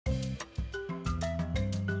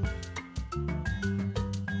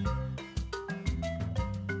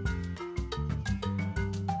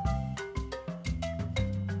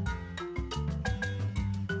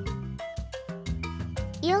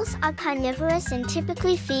Eels are carnivorous and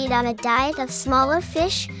typically feed on a diet of smaller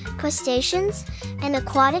fish, crustaceans, and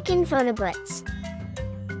aquatic invertebrates.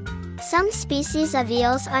 Some species of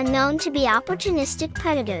eels are known to be opportunistic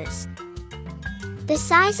predators. The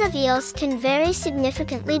size of eels can vary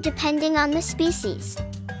significantly depending on the species.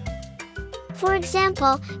 For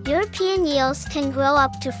example, European eels can grow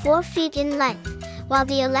up to 4 feet in length, while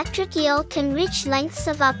the electric eel can reach lengths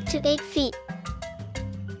of up to 8 feet.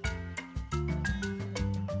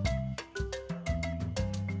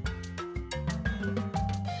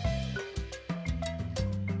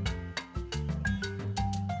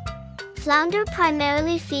 Flounder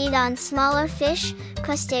primarily feed on smaller fish,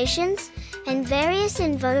 crustaceans, and various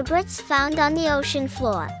invertebrates found on the ocean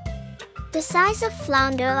floor. The size of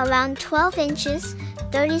flounder around 12 inches,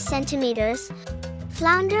 30 centimeters.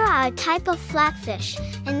 Flounder are a type of flatfish,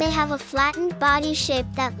 and they have a flattened body shape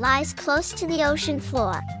that lies close to the ocean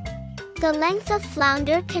floor. The length of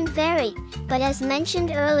flounder can vary, but as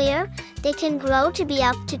mentioned earlier, they can grow to be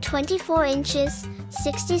up to 24 inches,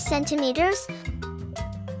 60 centimeters.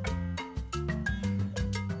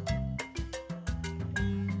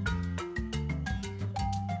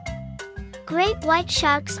 Great white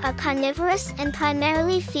sharks are carnivorous and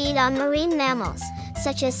primarily feed on marine mammals,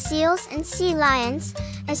 such as seals and sea lions,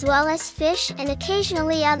 as well as fish and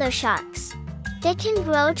occasionally other sharks. They can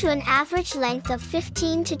grow to an average length of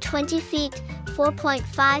 15 to 20 feet,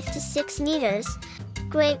 4.5 to 6 meters.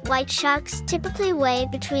 Great white sharks typically weigh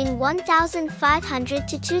between 1,500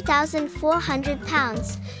 to 2,400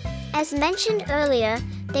 pounds. As mentioned earlier,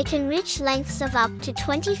 they can reach lengths of up to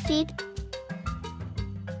 20 feet.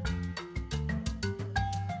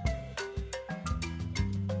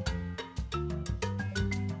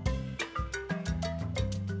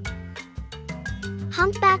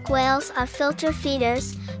 Humpback whales are filter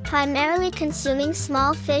feeders, primarily consuming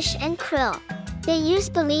small fish and krill. They use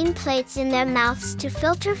baleen plates in their mouths to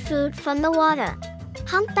filter food from the water.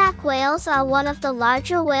 Humpback whales are one of the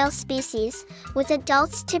larger whale species, with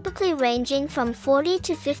adults typically ranging from 40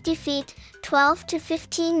 to 50 feet, 12 to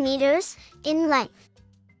 15 meters, in length.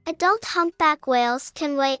 Adult humpback whales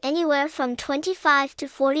can weigh anywhere from 25 to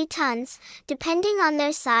 40 tons, depending on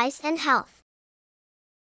their size and health.